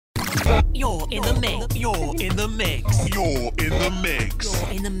You're in the mix. You're in the mix. You're in the mix.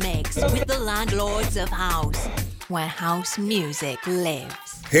 You're in the mix with the landlords of house, where house music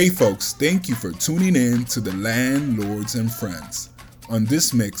lives. Hey folks, thank you for tuning in to the Landlords and Friends. On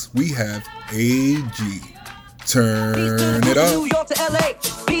this mix, we have AG. Turn it up. New York to LA.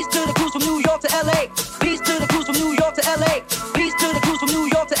 Peace to the crews from New York to LA. Peace to the crews from New York to LA. Peace to the crews from New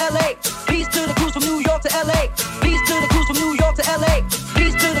York to LA. Peace to the crews from New York to LA. Peace to the crews from New York to LA.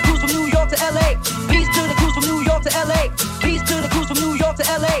 Peace to the crews from New York to LA. Peace to the crews from New York to LA. Peace to the crews from New York to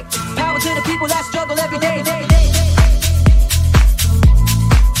LA. Power to the people that struggle every day.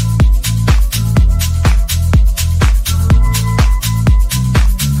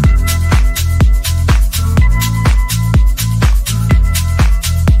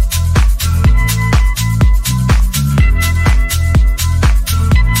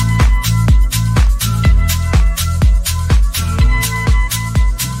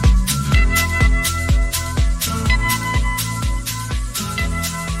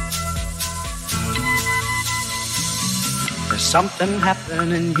 Something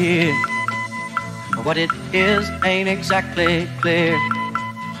happening here. What it is ain't exactly clear.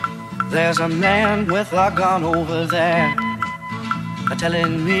 There's a man with a gun over there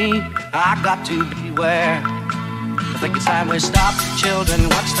telling me I got to beware. I think it's time we stop. Children,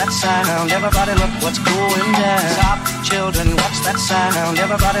 what's that sound? Everybody look what's going down. Stop. Children, what's that sound?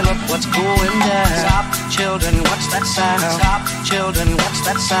 Everybody look what's going down. Stop. Children, what's that sound? Stop. Children, what's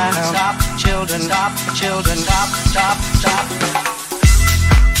that sound? Stop. Children, stop. Children, stop. Stop. Stop.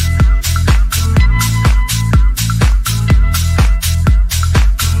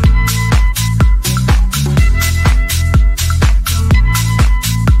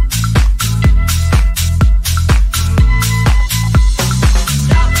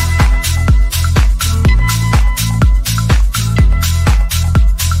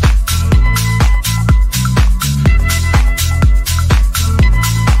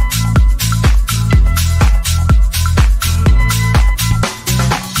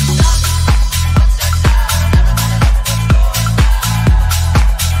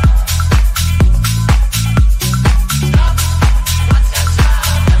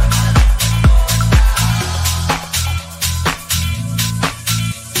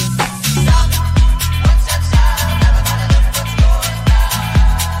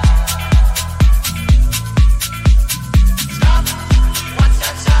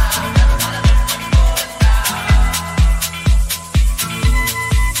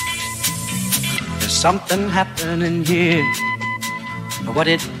 Something happening here. What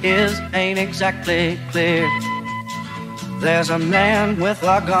it is ain't exactly clear. There's a man with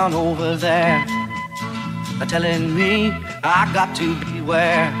a gun over there telling me I got to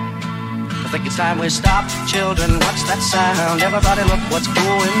beware. I think it's time we stop. Children, what's that sound? Everybody look what's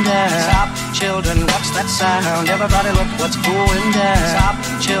going down. Stop. Children, what's that sound? Everybody look what's going down. Stop.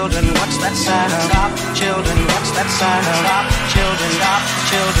 Children, what's that sound? Stop. Children, what's that sound? Stop. Children, stop.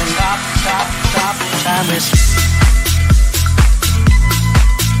 Children, stop. Stop. Stop. Time is.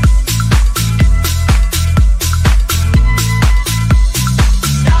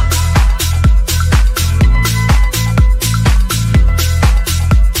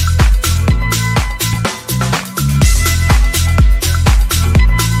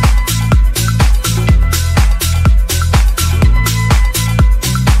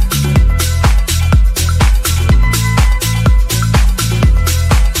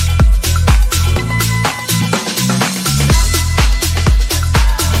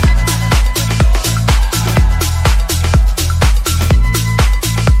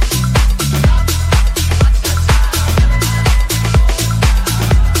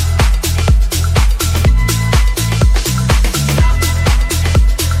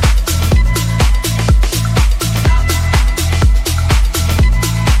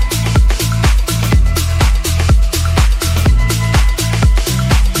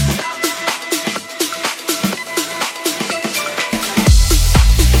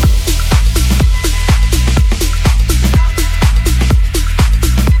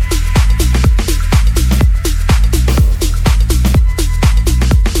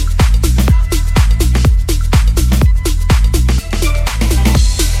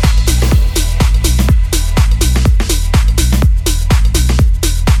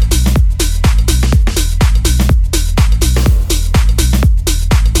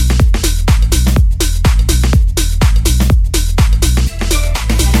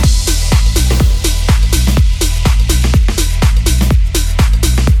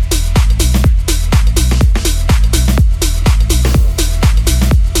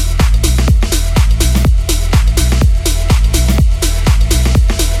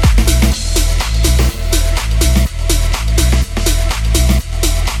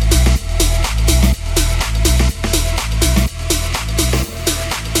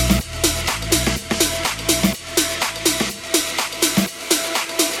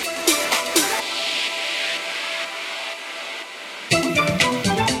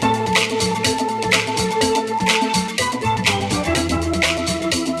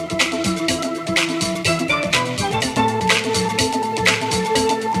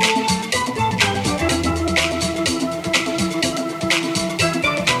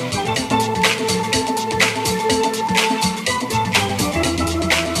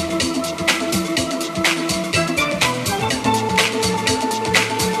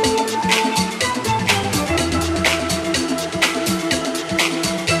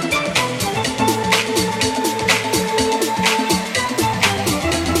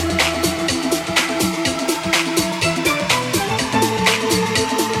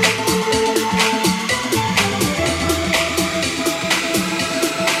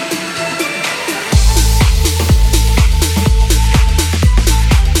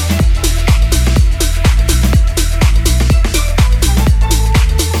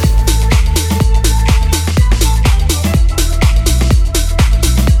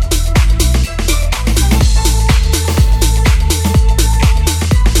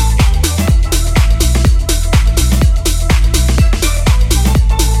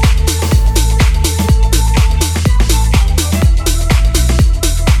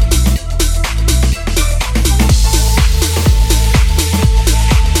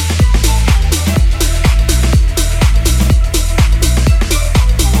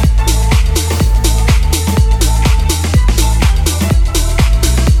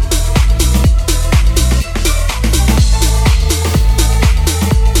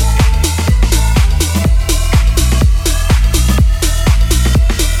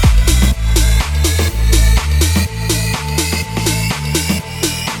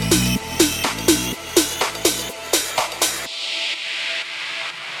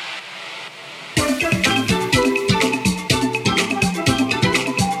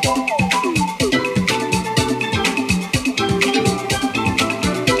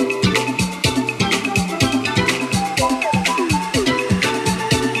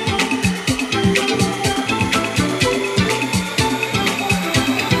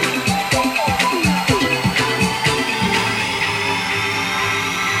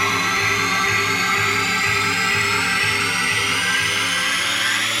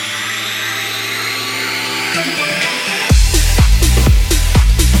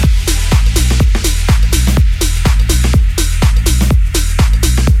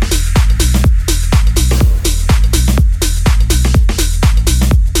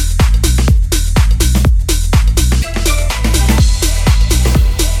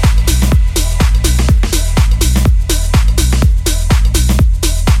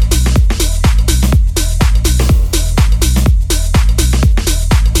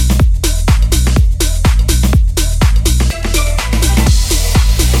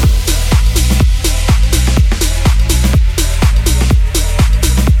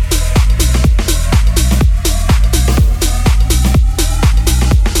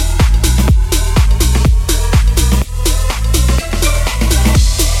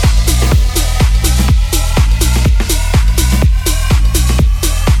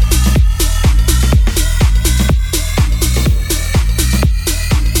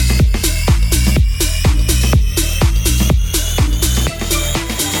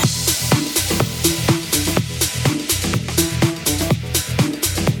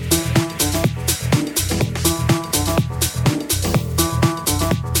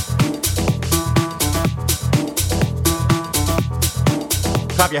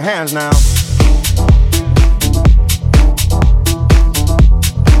 Clap your hands now.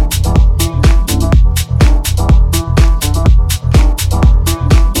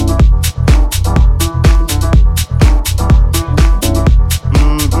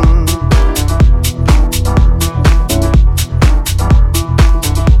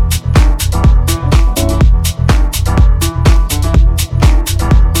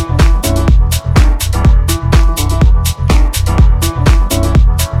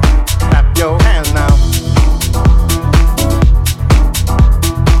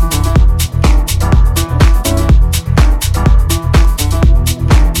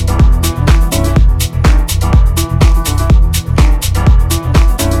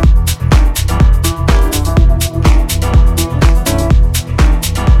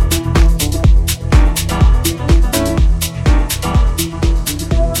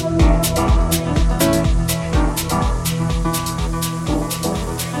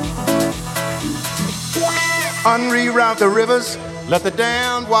 Unreroute the rivers, let the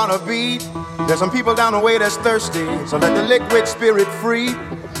damned water beat. There's some people down the way that's thirsty, so let the liquid spirit free.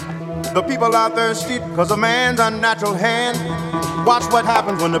 The people are thirsty because of man's unnatural hand. Watch what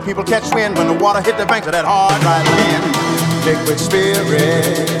happens when the people catch wind, when the water hit the banks of that hard, dry land. Liquid spirit,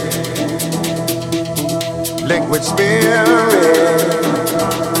 liquid spirit,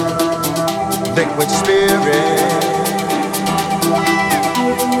 liquid spirit,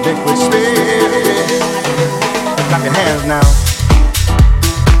 liquid spirit. Clap your hands now.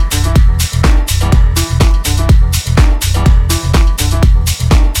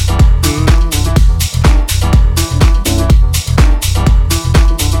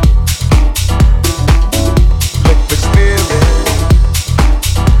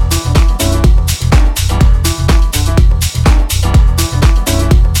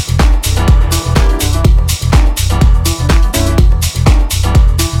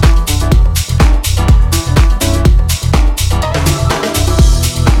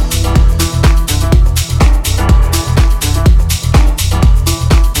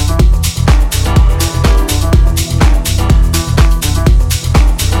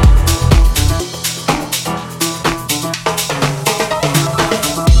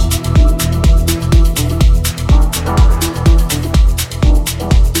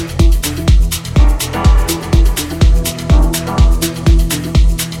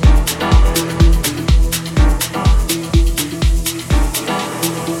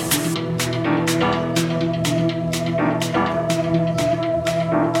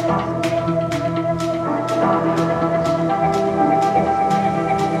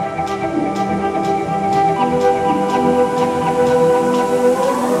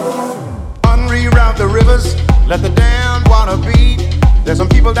 Let the damned water beat. There's some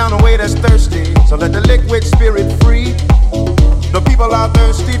people down the way that's thirsty, so let the liquid spirit free. The people are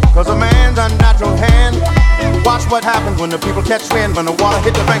thirsty because of man's unnatural hand. Watch what happens when the people catch wind, when the water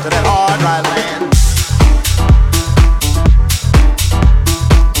hit the banks of that hard, dry land.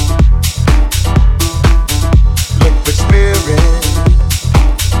 Liquid spirit,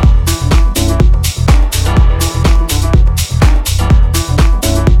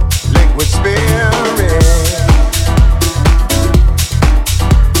 liquid spirit.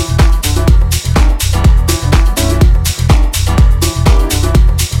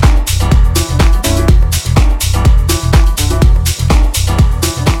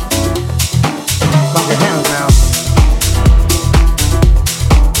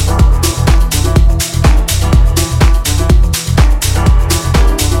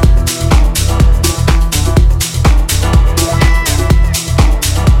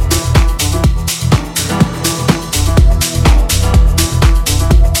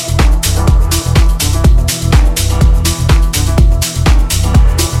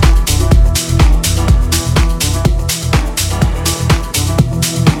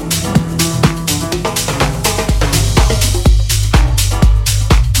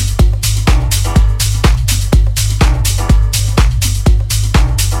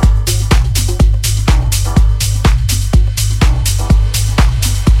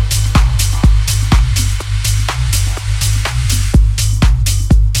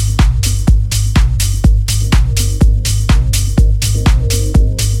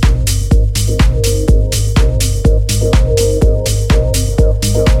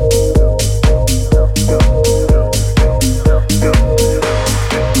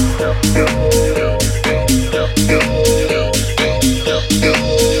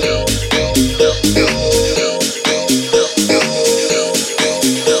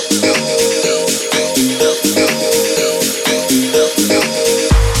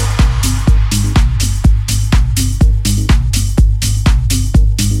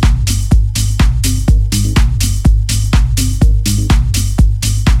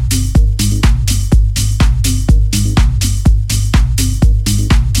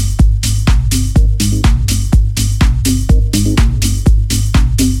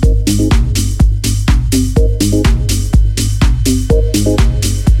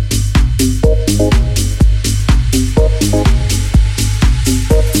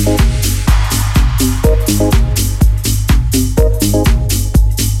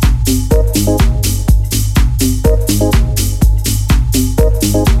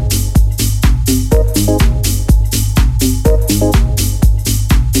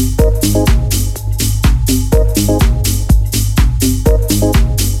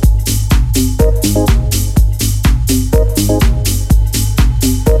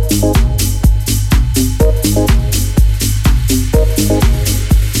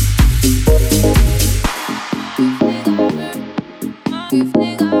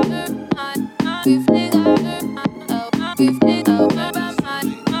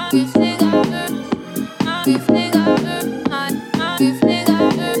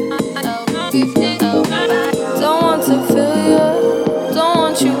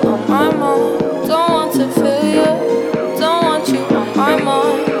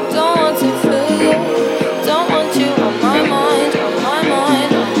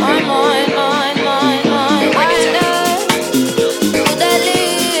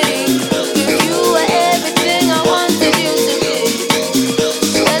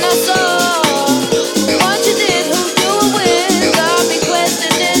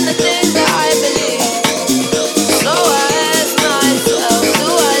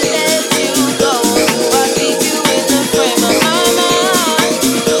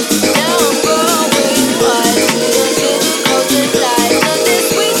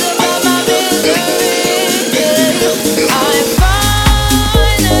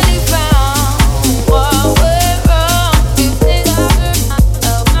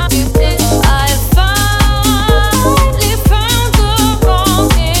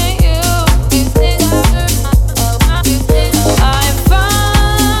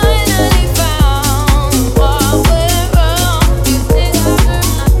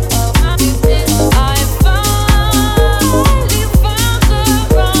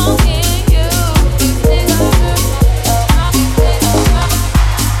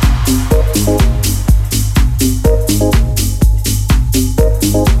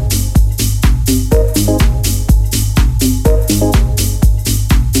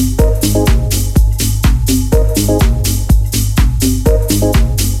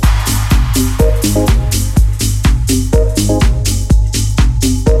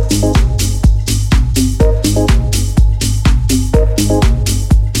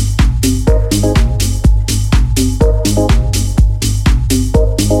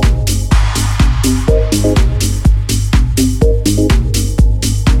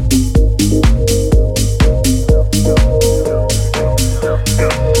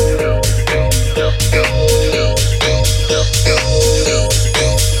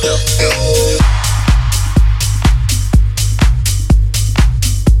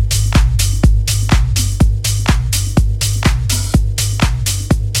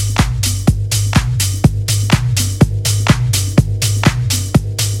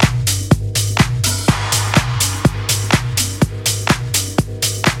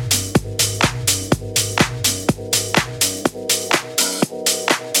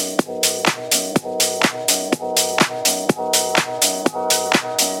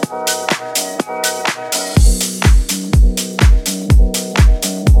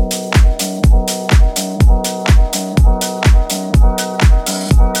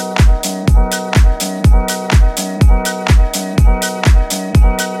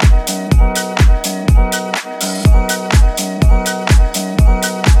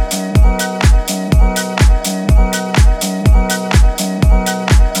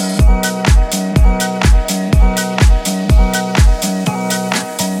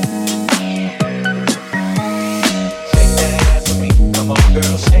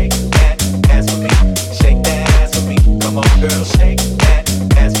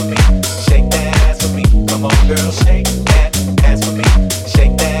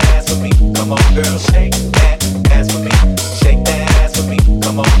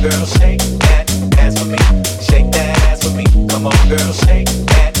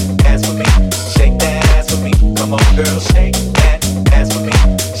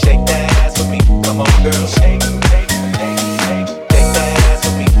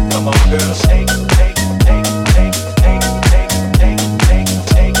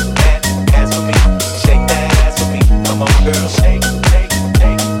 Girl, shake, shake, shake,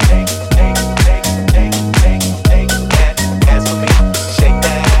 shake, shake, shake, shake, shake.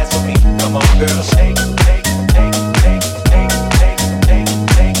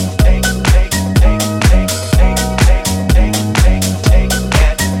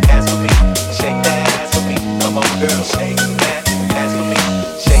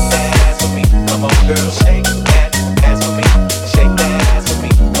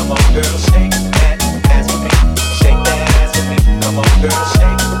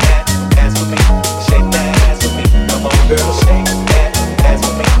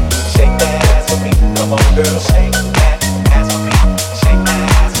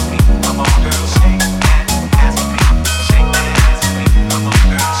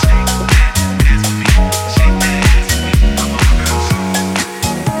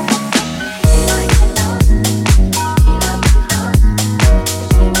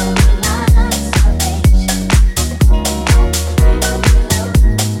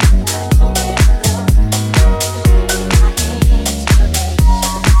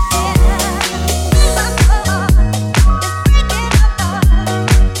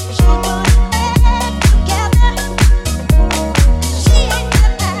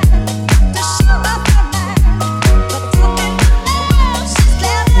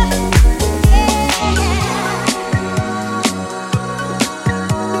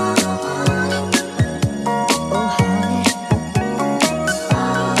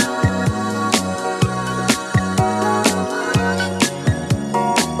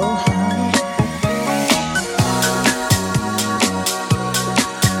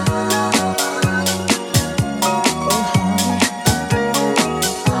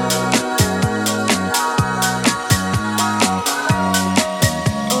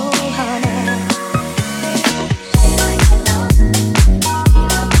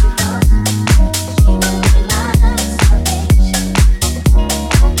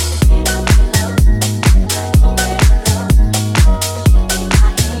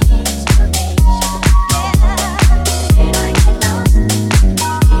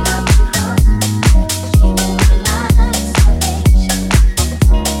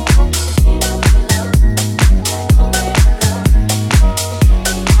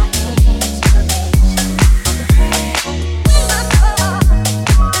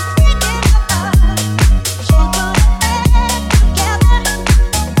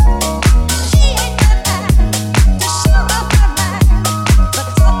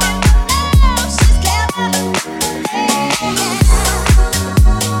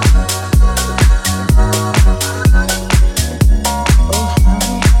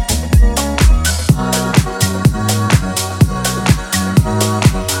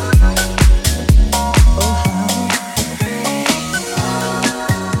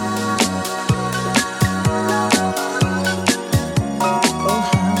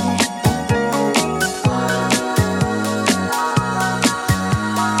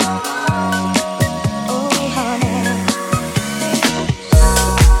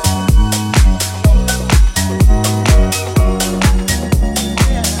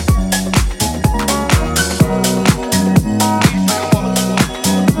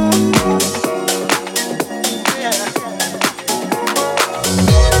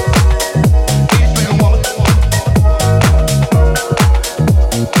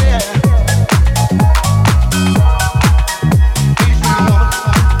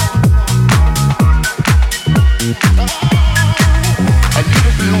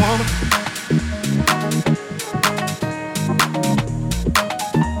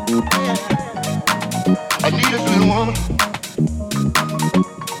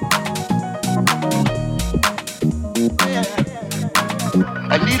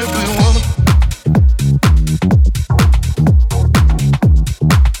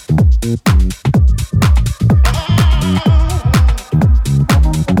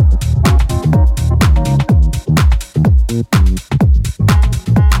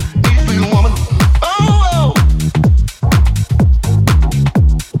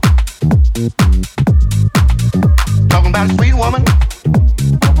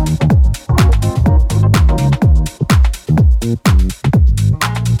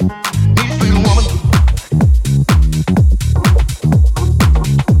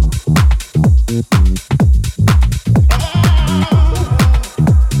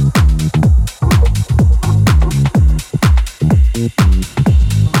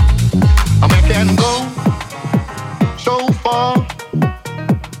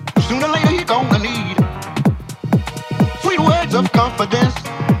 of confidence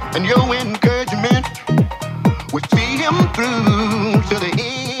and your encouragement will see him through to the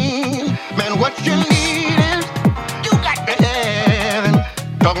end. Man, what you need is you got to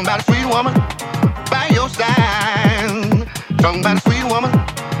have. Talking about a sweet woman by your side. Talking about a sweet woman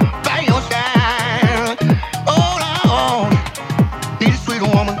by your side. Oh Lord, he's a sweet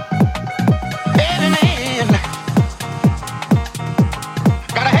woman. Every man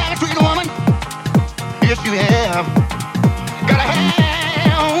gotta have a sweet woman. Yes, you have. Gotta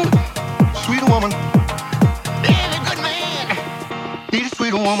have a sweet woman. Every good man needs a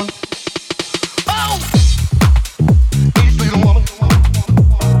sweet woman. Oh, he's a sweet woman.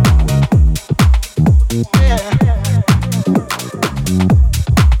 Yeah.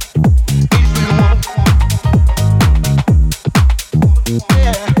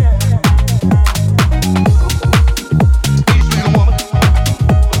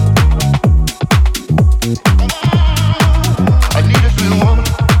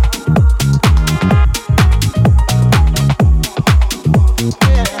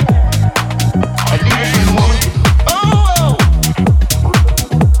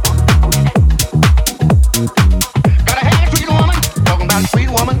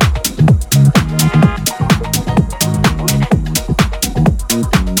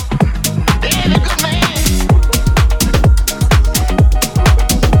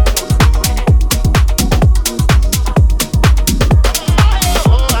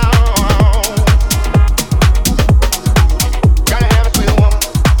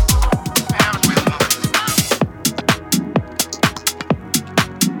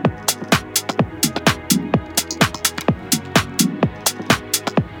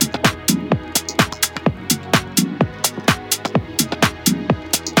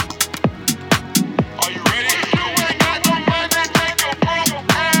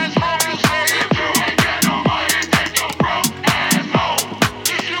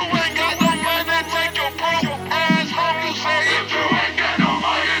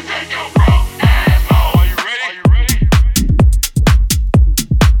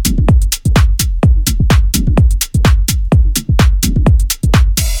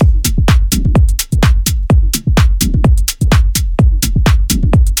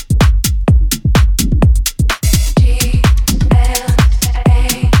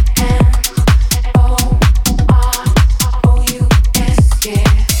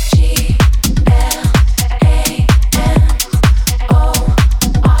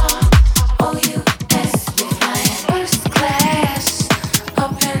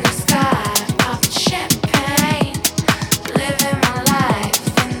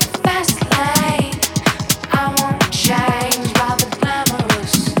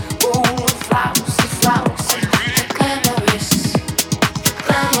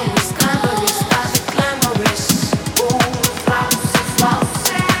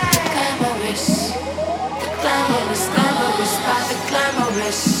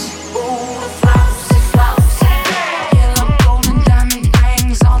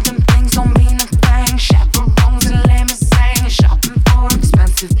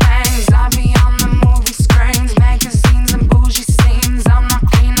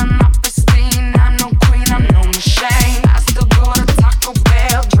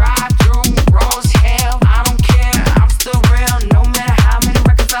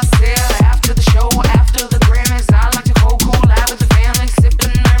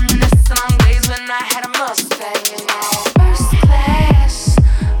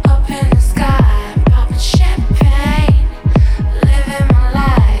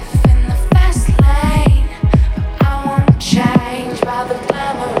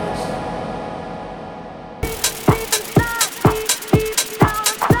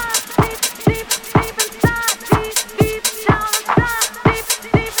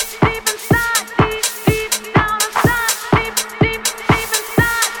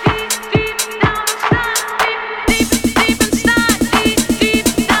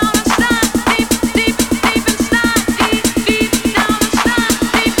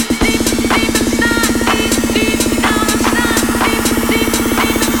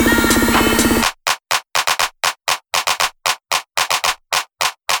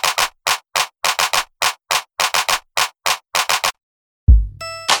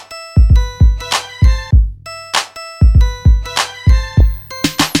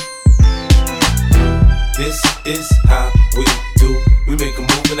 is how we do. We make a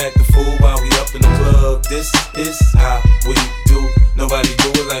move and act the fool while we up in the club. This is how we do. Nobody do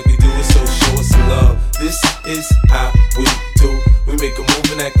it like we do it, so show us some love. This is how we do. We make a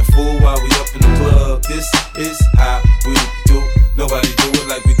move and act the fool while we up in the club. This is how we do. Nobody do it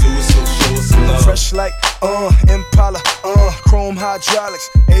like we do it, so show us some love. Fresh like Impala, chrome hydraulics,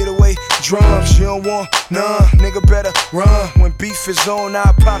 808 drums. You don't want none, nigga better run. When beef is on,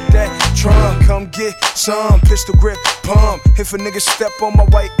 I pop that trunk. Come get some pistol grip pump. If a nigga step on my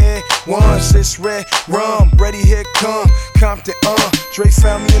white air once, it's red rum. Ready, here come Compton, Dre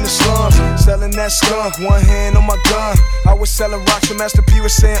found me in the slums, selling that skunk. One hand on my gun. I was selling rocks when Master P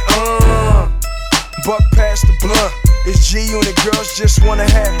was saying, buck past the blunt. It's G-Unit, girls just wanna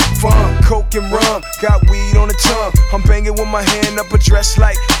have fun. Coke and rum, got weed on the tongue. I'm banging with my hand up a dress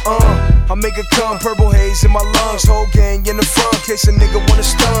like, I make it come, purple haze in my lungs. Whole gang in the front, case a nigga wanna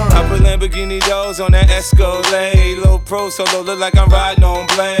stun. I put Lamborghini doors on that Escalade. Low pro solo, look like I'm riding on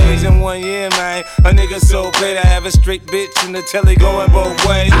blades. In 1 year, man, a nigga so great. I have a straight bitch in the telly going both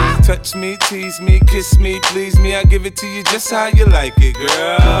ways. Touch me, tease me, kiss me, please me. I give it to you just how you like it,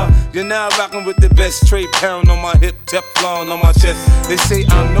 girl. You're now rocking with the best straight pound on my hip, Teflon on my chest. They say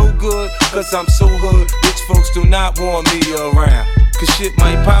I'm no good, cause I'm so hood. Rich folks do not want me around. Cause shit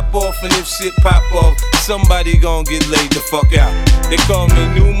might pop off, and if shit pop off, somebody gon' get laid the fuck out. They call me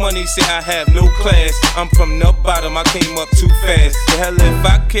new money, say I have no class. I'm from the bottom, I came up too fast. The hell if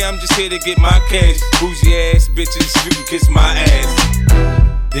I care, I'm just here to get my cash. Bougie ass bitches, you can kiss my ass.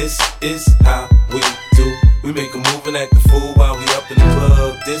 This is how we do. We make a move and act a fool while we up in the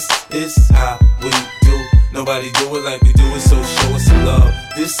club. This is how we do. Nobody do it like we do it, so show us some love.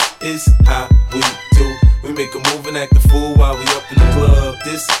 This is how we do. We make a move and act a fool while we up in the club.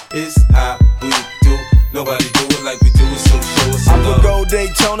 This is how we do. Nobody do it like we do it, so show us some love. I put gold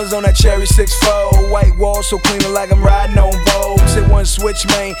Daytonas on that cherry 6-4. White wall so clean like I'm riding on Vogue. Hit one switch,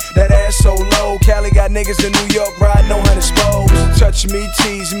 man, that ass so low. Cali got niggas in New York riding on 100 spokes. Touch me,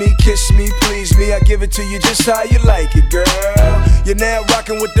 tease me, kiss me, please me. I give it to you just how you like it, girl. You're now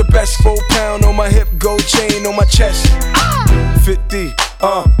rocking with the best. 4 pound on my hip, gold chain on my chest. 50,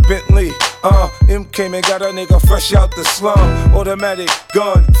 Bentley, MK man got a nigga fresh out the slum. Automatic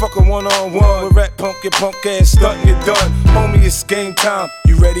gun, fuck a one-on-one. With rap punk, your punk ass stuntin', you done. Homie, it's game time.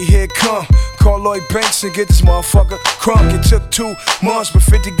 You ready? Here it come. Call Lloyd Banks and get this motherfucker crunk. It took 2 months, but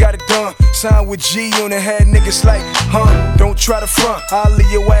 50 got it done. Signed with G-Unit, had niggas like, don't try to front. I'll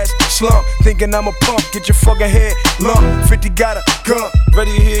leave your ass slump. Thinking I'm a punk, get your fucking head lump. 50 got a gun.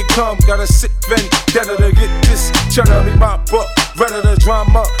 Ready, here it come. Got a sick vendetta to get this. Cheddar me my buck. Redder the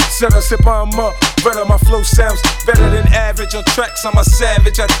drama, set a sip on up. Redder my flow sounds better than average. On tracks, I'm a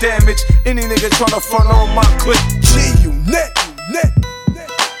savage, I damage any nigga tryna front on my clip. G-Unit.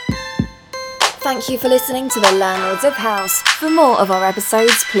 Thank you for listening to the Landlords of House. For more of our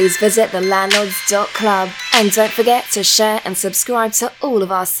episodes, please visit thelandlords.club. And don't forget to share and subscribe to all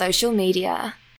of our social media.